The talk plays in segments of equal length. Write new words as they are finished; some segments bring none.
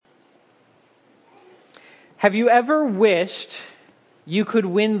Have you ever wished you could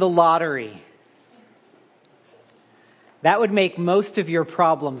win the lottery? That would make most of your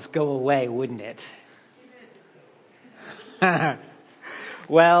problems go away, wouldn't it?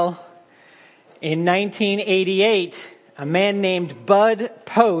 Well, in 1988, a man named Bud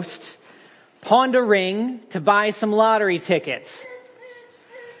Post pawned a ring to buy some lottery tickets.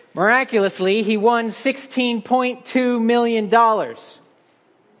 Miraculously, he won $16.2 million.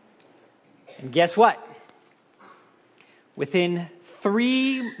 And guess what? Within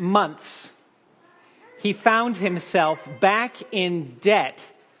 3 months, he found himself back in debt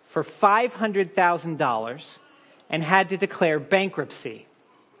for $500,000 and had to declare bankruptcy.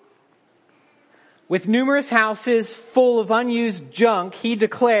 With numerous houses full of unused junk, he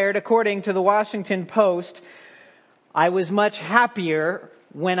declared, according to the Washington Post, "I was much happier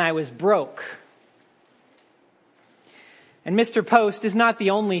when I was broke." And Mr. Post is not the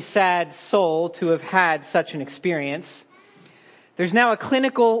only sad soul to have had such an experience. There's now a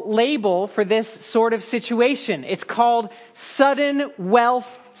clinical label for this sort of situation. It's called sudden wealth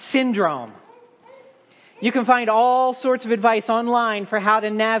syndrome. You can find all sorts of advice online for how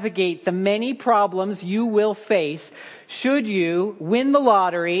to navigate the many problems you will face should you win the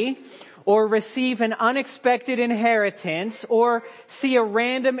lottery or receive an unexpected inheritance or see a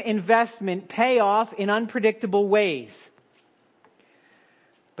random investment pay off in unpredictable ways.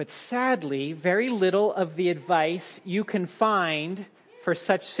 But sadly, very little of the advice you can find for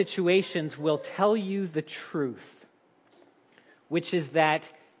such situations will tell you the truth, which is that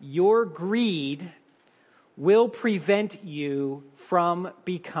your greed will prevent you from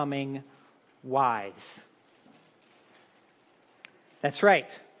becoming wise. That's right.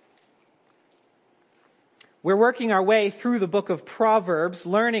 We're working our way through the book of Proverbs,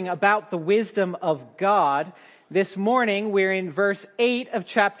 learning about the wisdom of God. This morning, we're in verse 8 of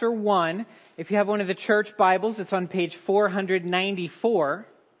chapter 1. If you have one of the church Bibles, it's on page 494.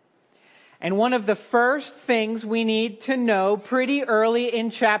 And one of the first things we need to know pretty early in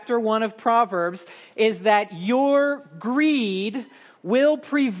chapter 1 of Proverbs is that your greed will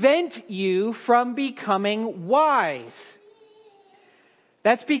prevent you from becoming wise.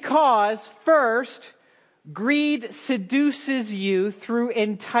 That's because, first, greed seduces you through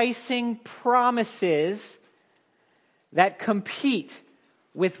enticing promises that compete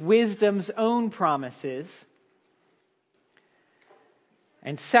with wisdom's own promises.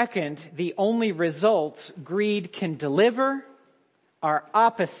 And second, the only results greed can deliver are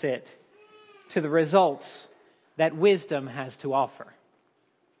opposite to the results that wisdom has to offer.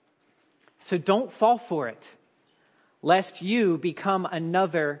 So don't fall for it, lest you become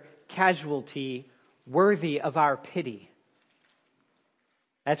another casualty worthy of our pity.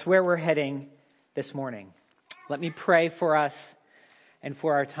 That's where we're heading this morning. Let me pray for us and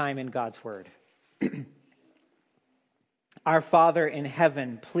for our time in God's Word. Our Father in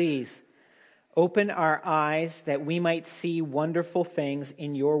heaven, please open our eyes that we might see wonderful things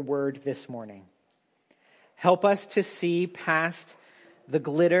in your Word this morning. Help us to see past the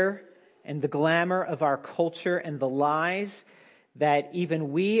glitter and the glamour of our culture and the lies that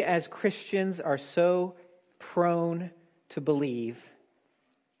even we as Christians are so prone to believe.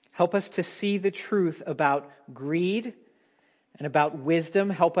 Help us to see the truth about greed and about wisdom.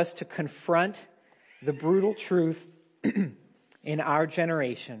 Help us to confront the brutal truth in our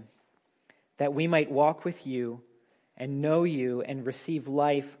generation, that we might walk with you and know you and receive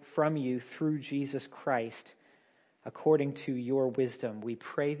life from you through Jesus Christ according to your wisdom. We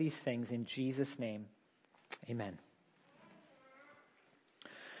pray these things in Jesus' name. Amen.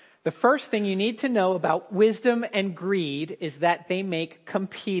 The first thing you need to know about wisdom and greed is that they make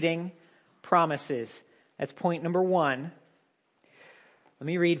competing promises. That's point number 1. Let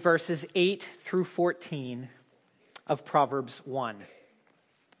me read verses 8 through 14 of Proverbs 1.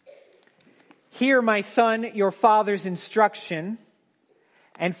 Hear, my son, your father's instruction,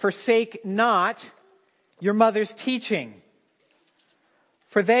 and forsake not your mother's teaching.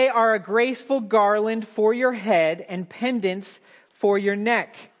 For they are a graceful garland for your head and pendants for your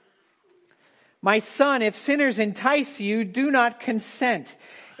neck. My son, if sinners entice you, do not consent.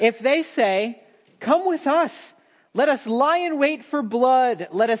 If they say, come with us, let us lie in wait for blood.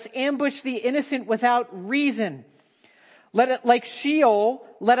 Let us ambush the innocent without reason. Like Sheol,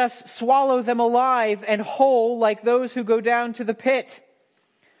 let us swallow them alive, and whole like those who go down to the pit.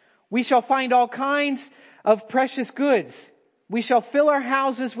 We shall find all kinds of precious goods. We shall fill our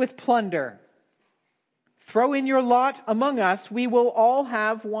houses with plunder. Throw in your lot among us. We will all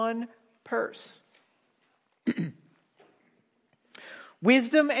have one purse.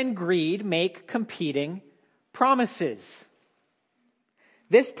 Wisdom and greed make competing promises.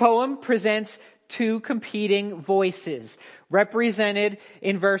 This poem presents two competing voices, represented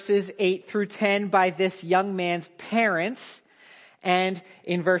in verses 8 through 10 by this young man's parents, and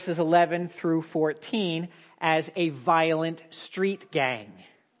in verses 11 through 14 as a violent street gang.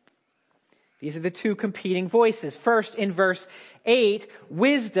 These are the two competing voices. First, in verse 8,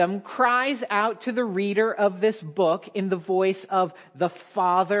 wisdom cries out to the reader of this book in the voice of the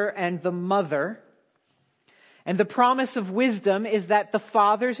father and the mother. And the promise of wisdom is that the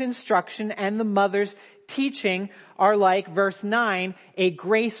father's instruction and the mother's teaching are like, verse 9, a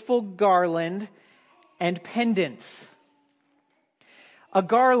graceful garland and pendants. A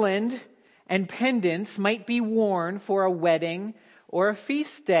garland and pendants might be worn for a wedding or a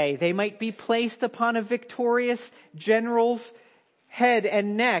feast day. They might be placed upon a victorious general's head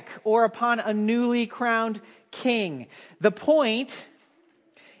and neck or upon a newly crowned king. The point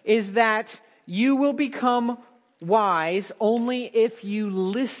is that you will become wise only if you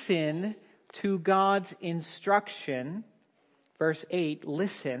listen to God's instruction. Verse 8,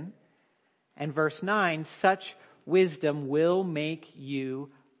 listen. And verse 9, such wisdom will make you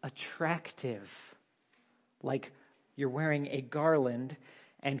attractive, like you're wearing a garland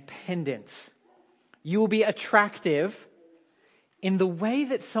and pendants. You will be attractive in the way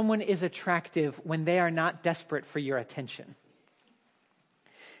that someone is attractive when they are not desperate for your attention.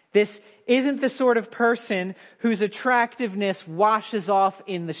 This isn't the sort of person whose attractiveness washes off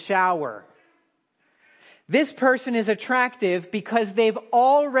in the shower. This person is attractive because they've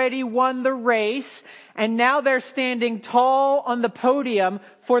already won the race and now they're standing tall on the podium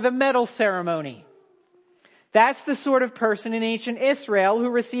for the medal ceremony. That's the sort of person in ancient Israel who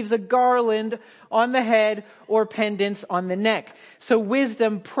receives a garland on the head or pendants on the neck. So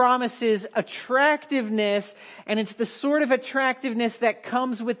wisdom promises attractiveness, and it's the sort of attractiveness that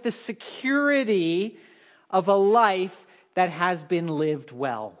comes with the security of a life that has been lived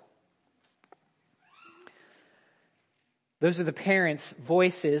well. Those are the parents'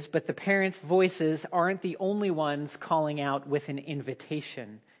 voices, but the parents' voices aren't the only ones calling out with an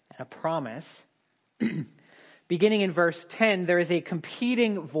invitation and a promise. Beginning in verse 10, there is a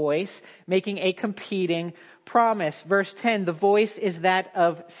competing voice making a competing promise. Verse 10, the voice is that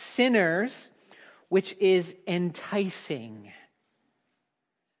of sinners, which is enticing.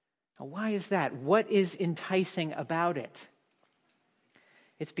 Now, why is that? What is enticing about it?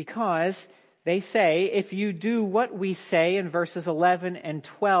 It's because they say, if you do what we say in verses 11 and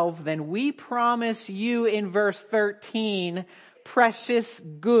 12, then we promise you in verse 13, precious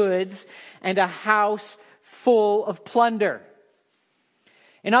goods and a house full of plunder.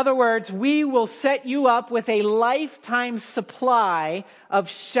 In other words, we will set you up with a lifetime supply of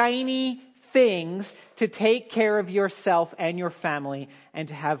shiny things to take care of yourself and your family and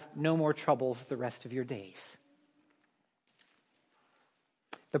to have no more troubles the rest of your days.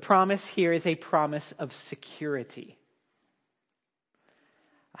 The promise here is a promise of security.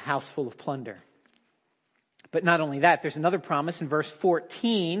 A house full of plunder. But not only that, there's another promise in verse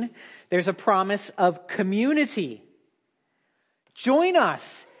 14. There's a promise of community. Join us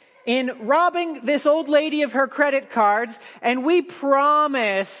in robbing this old lady of her credit cards, and we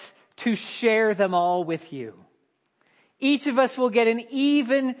promise to share them all with you. Each of us will get an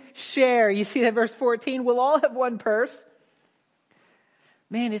even share. You see that verse 14? We'll all have one purse.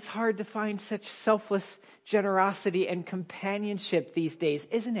 Man, it's hard to find such selfless generosity and companionship these days,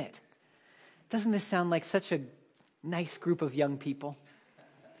 isn't it? Doesn't this sound like such a nice group of young people?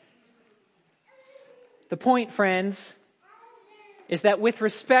 The point, friends, is that with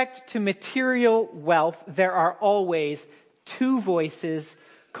respect to material wealth, there are always two voices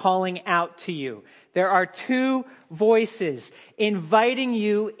calling out to you. There are two voices inviting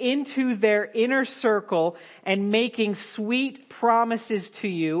you into their inner circle and making sweet promises to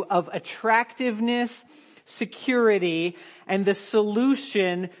you of attractiveness, security, and the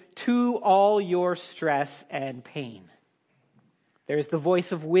solution to all your stress and pain. There's the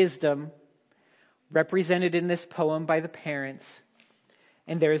voice of wisdom, represented in this poem by the parents,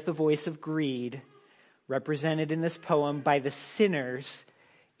 and there's the voice of greed, represented in this poem by the sinners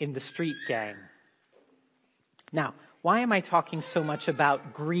in the street gang. Now, why am I talking so much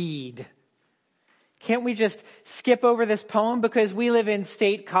about greed? Can't we just skip over this poem because we live in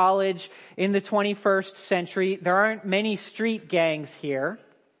State College in the 21st century? There aren't many street gangs here.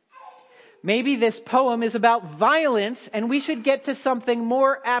 Maybe this poem is about violence and we should get to something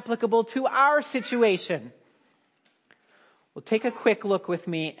more applicable to our situation. Well, take a quick look with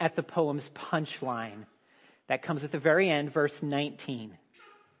me at the poem's punchline. That comes at the very end, verse 19.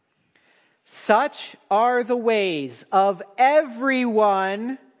 Such are the ways of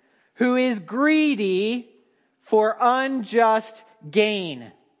everyone who is greedy for unjust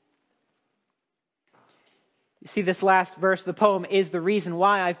gain. You see, this last verse of the poem is the reason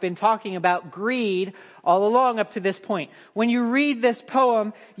why I've been talking about greed all along up to this point. When you read this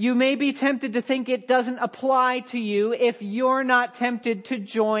poem, you may be tempted to think it doesn't apply to you if you're not tempted to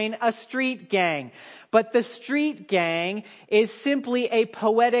join a street gang. But the street gang is simply a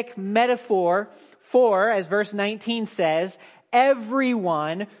poetic metaphor for, as verse 19 says,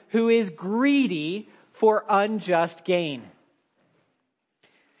 everyone who is greedy for unjust gain.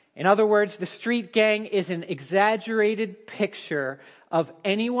 In other words, the street gang is an exaggerated picture of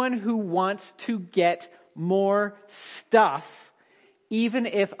anyone who wants to get more stuff, even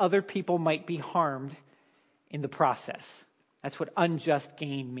if other people might be harmed in the process. That's what unjust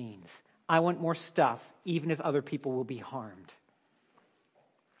gain means. I want more stuff, even if other people will be harmed.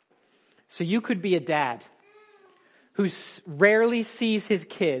 So you could be a dad who rarely sees his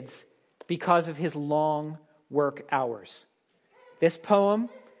kids because of his long work hours. This poem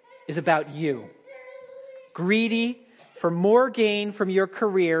is about you. Greedy for more gain from your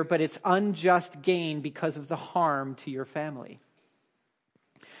career, but it's unjust gain because of the harm to your family.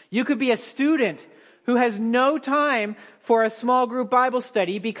 You could be a student who has no time for a small group Bible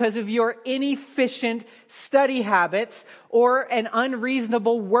study because of your inefficient study habits or an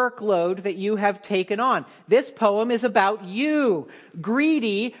unreasonable workload that you have taken on. This poem is about you,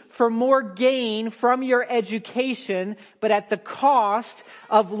 greedy for more gain from your education, but at the cost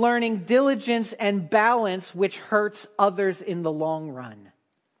of learning diligence and balance, which hurts others in the long run.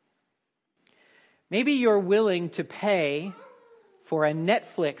 Maybe you're willing to pay for a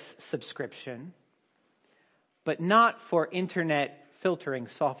Netflix subscription, but not for internet filtering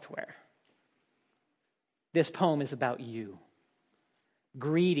software. This poem is about you.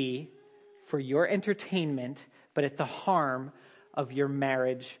 Greedy for your entertainment, but at the harm of your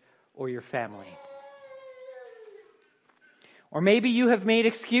marriage or your family. Or maybe you have made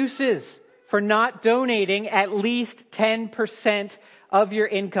excuses for not donating at least 10% of your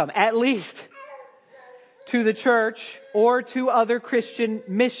income, at least, to the church or to other Christian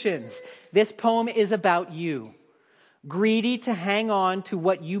missions. This poem is about you. Greedy to hang on to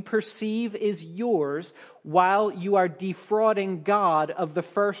what you perceive is yours while you are defrauding God of the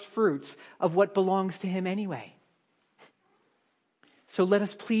first fruits of what belongs to Him anyway. So let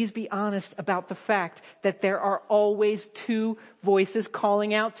us please be honest about the fact that there are always two voices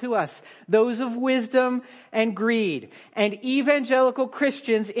calling out to us. Those of wisdom and greed. And evangelical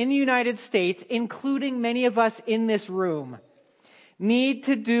Christians in the United States, including many of us in this room, need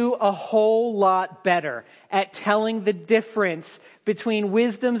to do a whole lot better at telling the difference between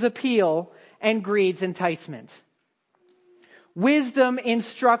wisdom's appeal and greed's enticement. Wisdom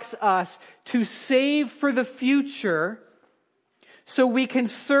instructs us to save for the future so we can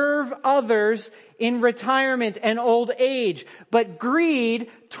serve others in retirement and old age. But greed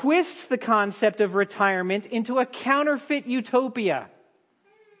twists the concept of retirement into a counterfeit utopia.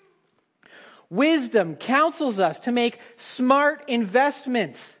 Wisdom counsels us to make smart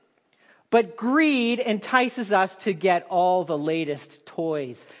investments, but greed entices us to get all the latest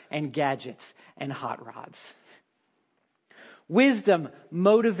toys and gadgets and hot rods. Wisdom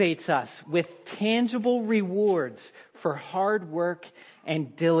motivates us with tangible rewards for hard work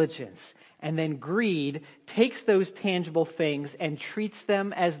and diligence. And then greed takes those tangible things and treats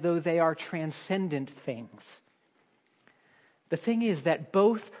them as though they are transcendent things. The thing is that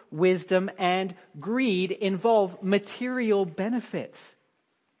both wisdom and greed involve material benefits.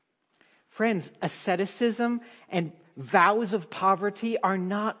 Friends, asceticism and vows of poverty are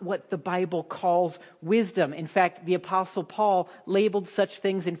not what the Bible calls wisdom. In fact, the Apostle Paul labeled such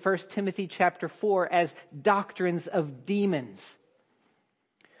things in 1 Timothy chapter 4 as doctrines of demons.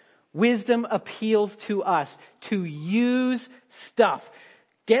 Wisdom appeals to us to use stuff.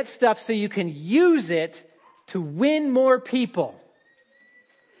 Get stuff so you can use it to win more people.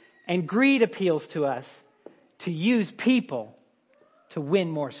 And greed appeals to us to use people to win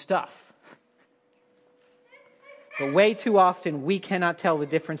more stuff. But way too often we cannot tell the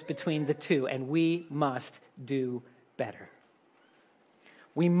difference between the two, and we must do better.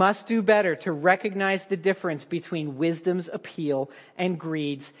 We must do better to recognize the difference between wisdom's appeal and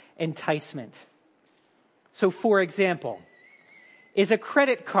greed's enticement. So, for example, is a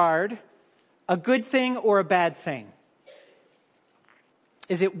credit card a good thing or a bad thing?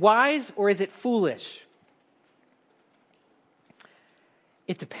 Is it wise or is it foolish?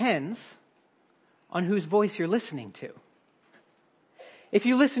 It depends on whose voice you're listening to. If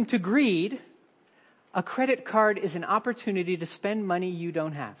you listen to greed, a credit card is an opportunity to spend money you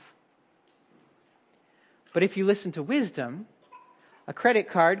don't have. But if you listen to wisdom, A credit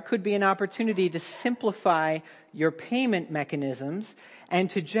card could be an opportunity to simplify your payment mechanisms and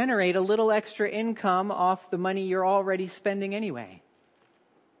to generate a little extra income off the money you're already spending anyway.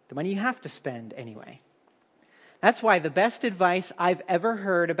 The money you have to spend anyway. That's why the best advice I've ever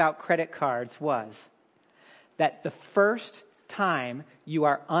heard about credit cards was that the first time you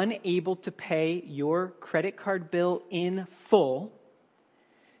are unable to pay your credit card bill in full,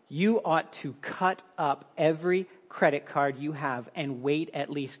 you ought to cut up every credit card you have and wait at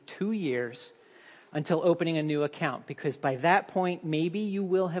least 2 years until opening a new account, because by that point, maybe you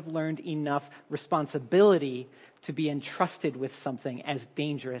will have learned enough responsibility to be entrusted with something as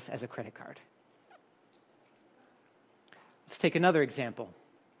dangerous as a credit card. Let's take another example.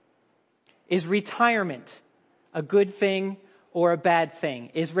 Is retirement a good thing or a bad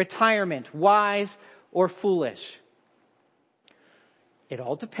thing? Is retirement wise or foolish? It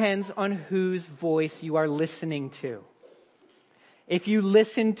all depends on whose voice you are listening to. If you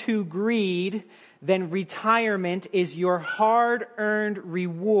listen to greed, then retirement is your hard-earned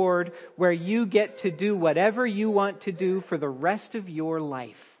reward where you get to do whatever you want to do for the rest of your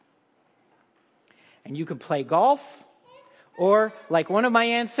life. And you can play golf, or like one of my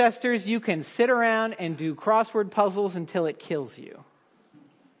ancestors, you can sit around and do crossword puzzles until it kills you.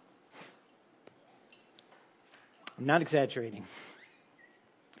 I'm not exaggerating.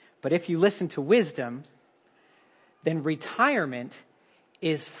 But if you listen to wisdom, then retirement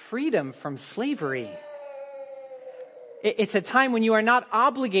is freedom from slavery. It's a time when you are not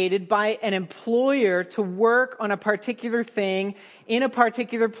obligated by an employer to work on a particular thing in a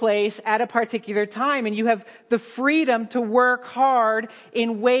particular place at a particular time. And you have the freedom to work hard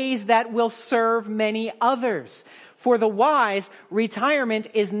in ways that will serve many others. For the wise, retirement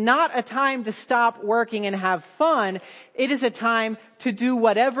is not a time to stop working and have fun. It is a time to do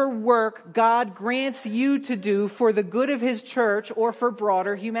whatever work God grants you to do for the good of His church or for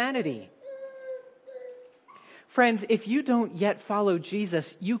broader humanity. Friends, if you don't yet follow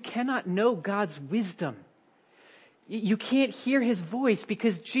Jesus, you cannot know God's wisdom. You can't hear His voice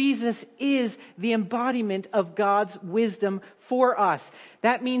because Jesus is the embodiment of God's wisdom for us.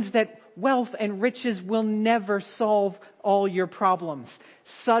 That means that wealth and riches will never solve all your problems.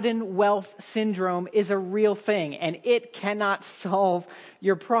 Sudden wealth syndrome is a real thing, and it cannot solve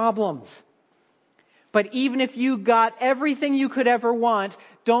your problems. But even if you got everything you could ever want,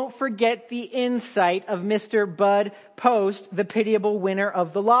 don't forget the insight of Mr. Bud Post, the pitiable winner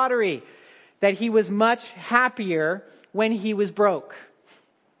of the lottery, that he was much happier when he was broke.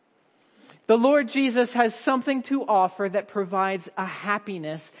 The Lord Jesus has something to offer that provides a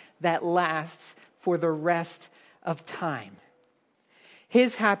happiness that lasts for the rest of time.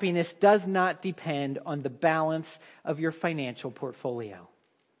 His happiness does not depend on the balance of your financial portfolio.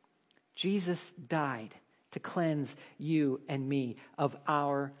 Jesus died to cleanse you and me of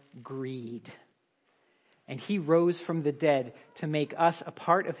our greed. And He rose from the dead to make us a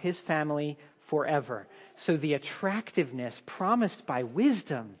part of His family forever. So the attractiveness promised by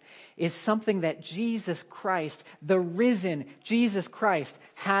wisdom is something that Jesus Christ, the risen Jesus Christ,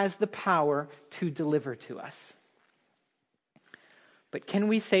 has the power to deliver to us. But can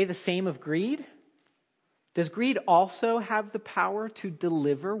we say the same of greed? Does greed also have the power to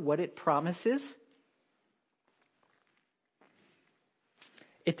deliver what it promises?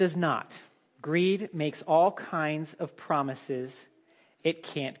 It does not. Greed makes all kinds of promises it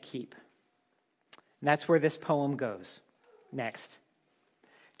can't keep. And that's where this poem goes next.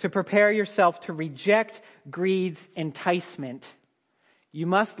 To prepare yourself to reject greed's enticement, you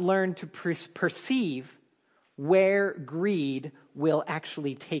must learn to perceive where greed will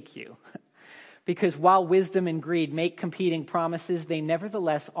actually take you. Because while wisdom and greed make competing promises, they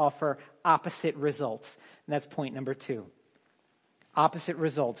nevertheless offer opposite results. And that's point number 2. Opposite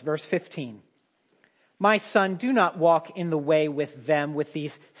results. Verse 15. My son, do not walk in the way with them, with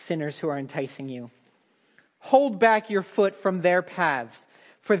these sinners who are enticing you. Hold back your foot from their paths,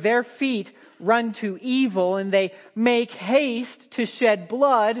 for their feet run to evil and they make haste to shed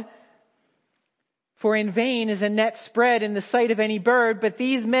blood. For in vain is a net spread in the sight of any bird, but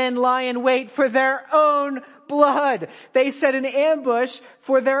these men lie in wait for their own blood. They set an ambush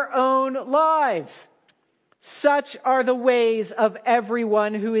for their own lives. Such are the ways of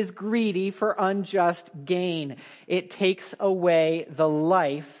everyone who is greedy for unjust gain. It takes away the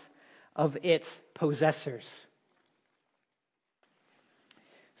life of its possessors.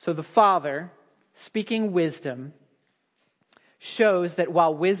 So the Father, speaking wisdom, shows that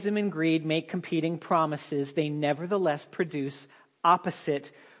while wisdom and greed make competing promises, they nevertheless produce opposite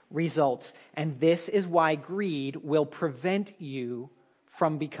results. And this is why greed will prevent you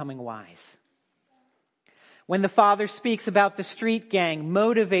from becoming wise. When the Father speaks about the street gang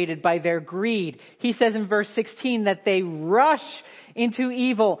motivated by their greed, he says in verse 16 that they rush into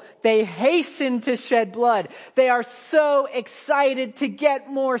evil. They hasten to shed blood. They are so excited to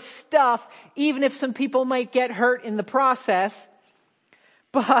get more stuff, even if some people might get hurt in the process.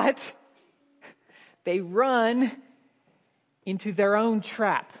 But they run into their own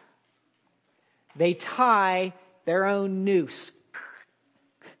trap. They tie their own noose.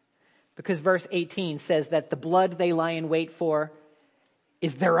 Because verse 18 says that the blood they lie in wait for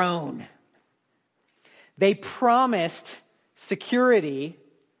is their own. They promised security,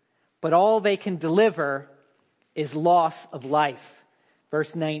 but all they can deliver is loss of life.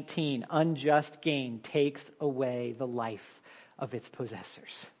 Verse 19, unjust gain takes away the life of its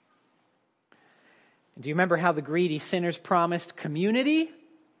possessors. Do you remember how the greedy sinners promised community?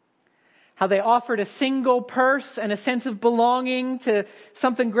 How they offered a single purse and a sense of belonging to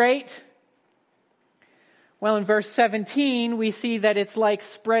something great? Well, in verse 17, we see that it's like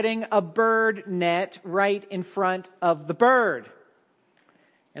spreading a bird net right in front of the bird.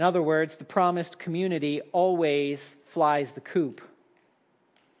 In other words, the promised community always flies the coop.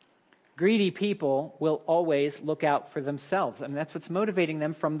 Greedy people will always look out for themselves. And that's what's motivating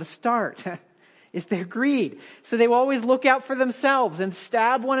them from the start, is their greed. So they will always look out for themselves and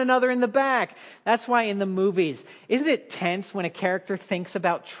stab one another in the back. That's why in the movies, isn't it tense when a character thinks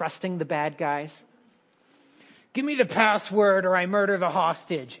about trusting the bad guys? Give me the password or I murder the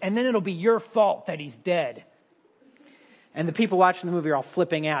hostage, and then it'll be your fault that he's dead. And the people watching the movie are all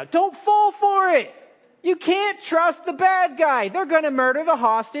flipping out. Don't fall for it! You can't trust the bad guy. They're going to murder the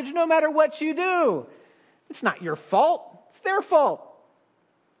hostage no matter what you do. It's not your fault. It's their fault.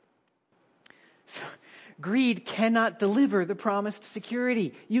 So, greed cannot deliver the promised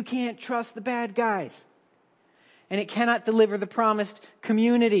security. You can't trust the bad guys. And it cannot deliver the promised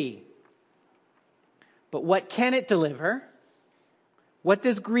community. But what can it deliver? What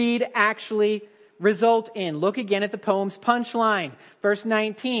does greed actually result in? Look again at the poem's punchline. Verse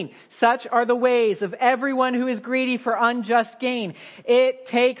 19. Such are the ways of everyone who is greedy for unjust gain. It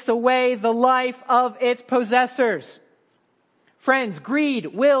takes away the life of its possessors. Friends, greed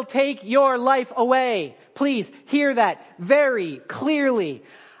will take your life away. Please hear that very clearly.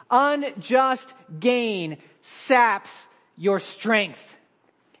 Unjust gain saps your strength.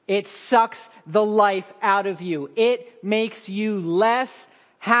 It sucks the life out of you. It makes you less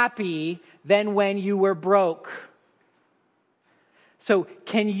happy than when you were broke. So,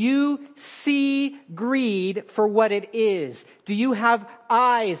 can you see greed for what it is? Do you have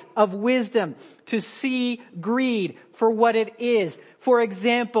eyes of wisdom to see greed for what it is? For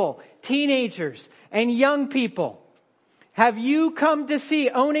example, teenagers and young people, have you come to see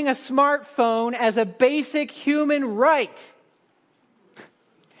owning a smartphone as a basic human right?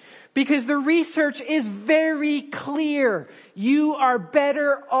 Because the research is very clear. You are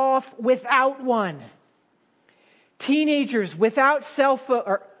better off without one. Teenagers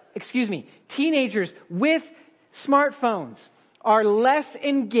teenagers with smartphones are less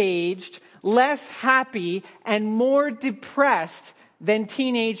engaged, less happy, and more depressed than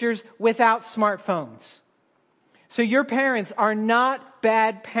teenagers without smartphones. So your parents are not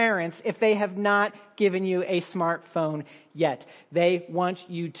bad parents if they have not given you a smartphone yet. They want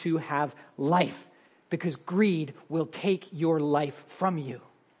you to have life, because greed will take your life from you.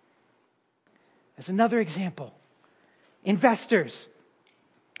 As another example, investors.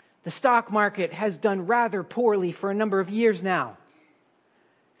 The stock market has done rather poorly for a number of years now.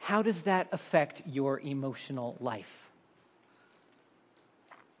 How does that affect your emotional life?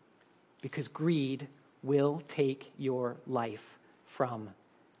 Because greed will take your life from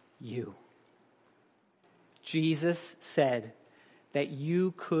you. Jesus said that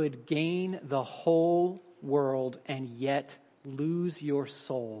you could gain the whole world and yet lose your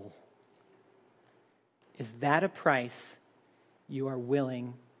soul. Is that a price you are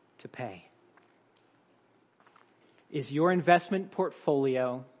willing to pay? Is your investment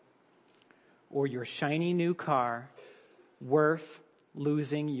portfolio or your shiny new car worth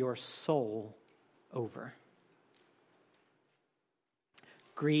losing your soul over?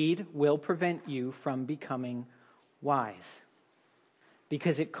 Greed will prevent you from becoming wise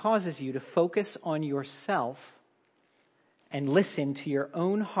because it causes you to focus on yourself and listen to your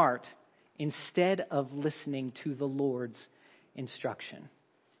own heart instead of listening to the Lord's instruction.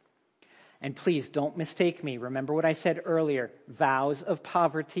 And please don't mistake me. Remember what I said earlier. Vows of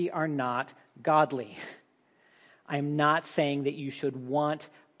poverty are not godly. I'm not saying that you should want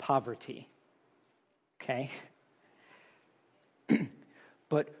poverty. Okay?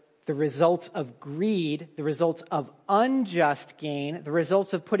 But the results of greed, the results of unjust gain, the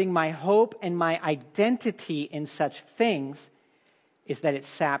results of putting my hope and my identity in such things is that it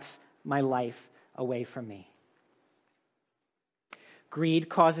saps my life away from me. Greed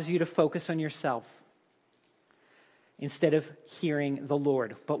causes you to focus on yourself instead of hearing the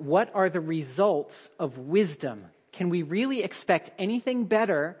Lord. But what are the results of wisdom? Can we really expect anything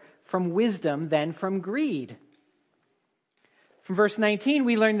better from wisdom than from greed? From verse 19,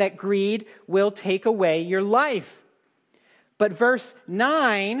 we learn that greed will take away your life. But verse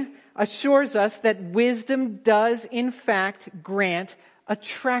 9 assures us that wisdom does in fact grant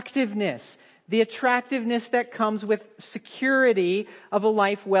attractiveness. The attractiveness that comes with security of a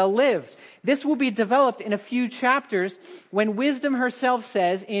life well lived. This will be developed in a few chapters when wisdom herself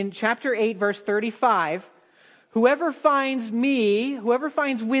says in chapter 8 verse 35, whoever finds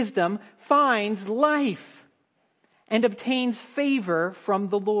wisdom finds life and obtains favor from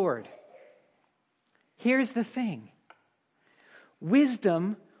the Lord. Here's the thing.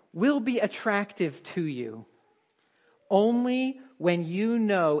 Wisdom will be attractive to you only when you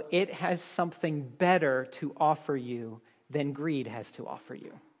know it has something better to offer you than greed has to offer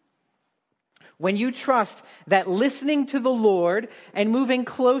you. When you trust that listening to the Lord and moving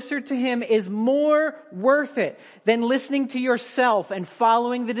closer to Him is more worth it than listening to yourself and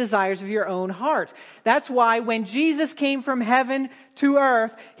following the desires of your own heart. That's why when Jesus came from heaven to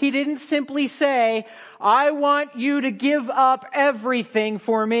earth, He didn't simply say, I want you to give up everything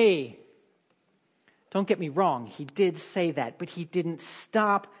for me. Don't get me wrong, He did say that, but He didn't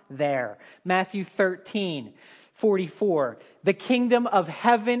stop there. Matthew 13:44. The kingdom of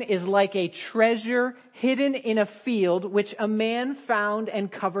heaven is like a treasure hidden in a field which a man found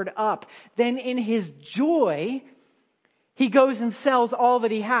and covered up. Then in his joy, he goes and sells all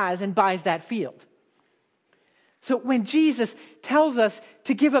that he has and buys that field. So when Jesus tells us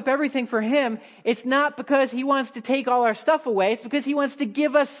to give up everything for Him, it's not because He wants to take all our stuff away. It's because He wants to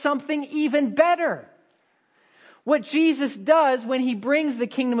give us something even better. What Jesus does when He brings the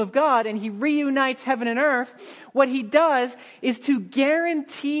kingdom of God and He reunites heaven and earth, what He does is to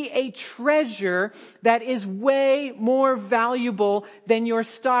guarantee a treasure that is way more valuable than your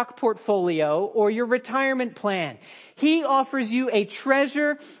stock portfolio or your retirement plan. He offers you a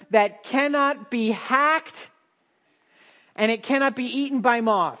treasure that cannot be hacked and it cannot be eaten by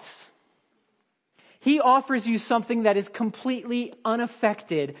moths. He offers you something that is completely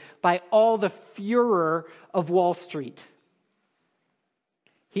unaffected by all the furor of Wall Street.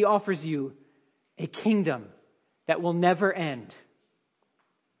 He offers you a kingdom that will never end,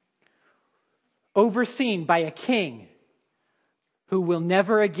 overseen by a king who will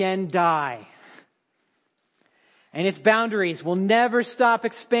never again die. And its boundaries will never stop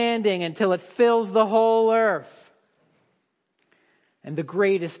expanding until it fills the whole earth. And the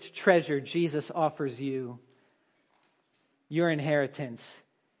greatest treasure Jesus offers you, your inheritance,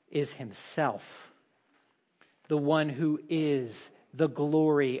 is Himself. The one who is the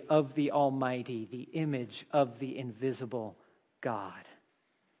glory of the Almighty, the image of the invisible God.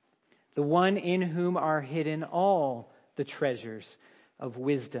 The one in whom are hidden all the treasures of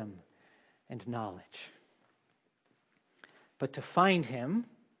wisdom and knowledge. But to find Him,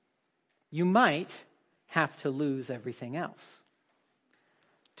 you might have to lose everything else.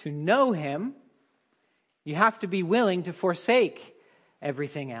 To know Him, you have to be willing to forsake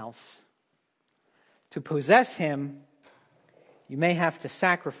everything else. To possess Him, you may have to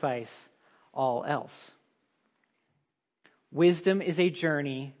sacrifice all else. Wisdom is a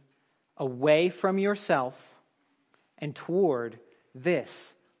journey away from yourself and toward this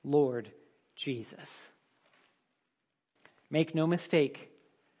Lord Jesus. Make no mistake,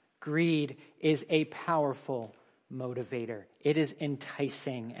 greed is a powerful motivator. It is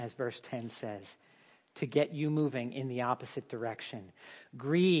enticing, as verse 10 says, to get you moving in the opposite direction.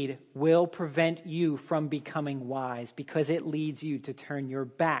 Greed will prevent you from becoming wise because it leads you to turn your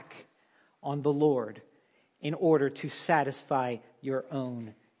back on the Lord in order to satisfy your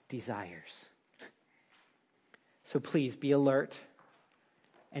own desires. So please be alert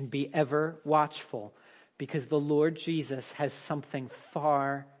and be ever watchful, because the Lord Jesus has something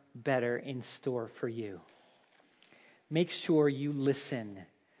far better in store for you. Make sure you listen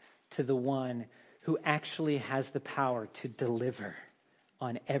to the one who actually has the power to deliver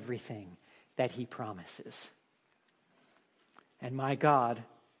on everything that He promises. And my God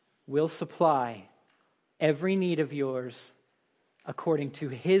will supply every need of yours according to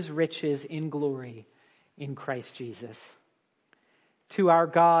His riches in glory in Christ Jesus. To our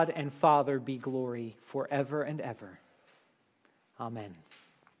God and Father be glory forever and ever. Amen.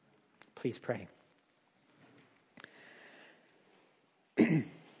 Please pray.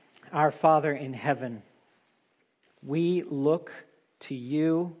 Our Father in heaven, we look to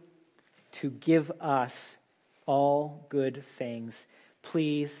you to give us all good things.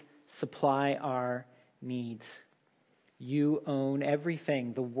 Please supply our needs. You own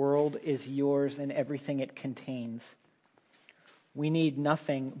everything. The world is yours and everything it contains. We need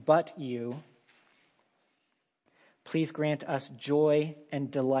nothing but you. Please grant us joy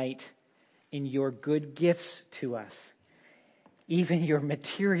and delight in your good gifts to us, even your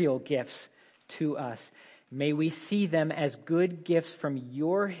material gifts to us. May we see them as good gifts from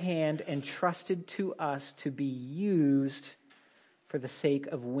your hand entrusted to us to be used for the sake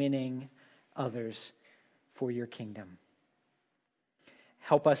of winning others for your kingdom.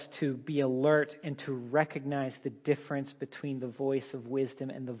 Help us to be alert and to recognize the difference between the voice of wisdom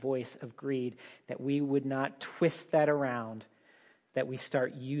and the voice of greed, that we would not twist that around, that we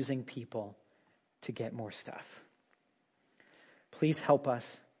start using people to get more stuff. Please help us,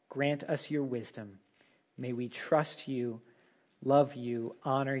 grant us your wisdom. May we trust you, love you,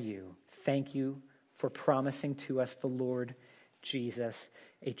 honor you. Thank you for promising to us the Lord Jesus,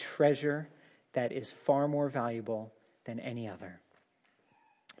 a treasure that is far more valuable than any other.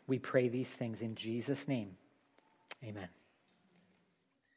 We pray these things in Jesus' name. Amen.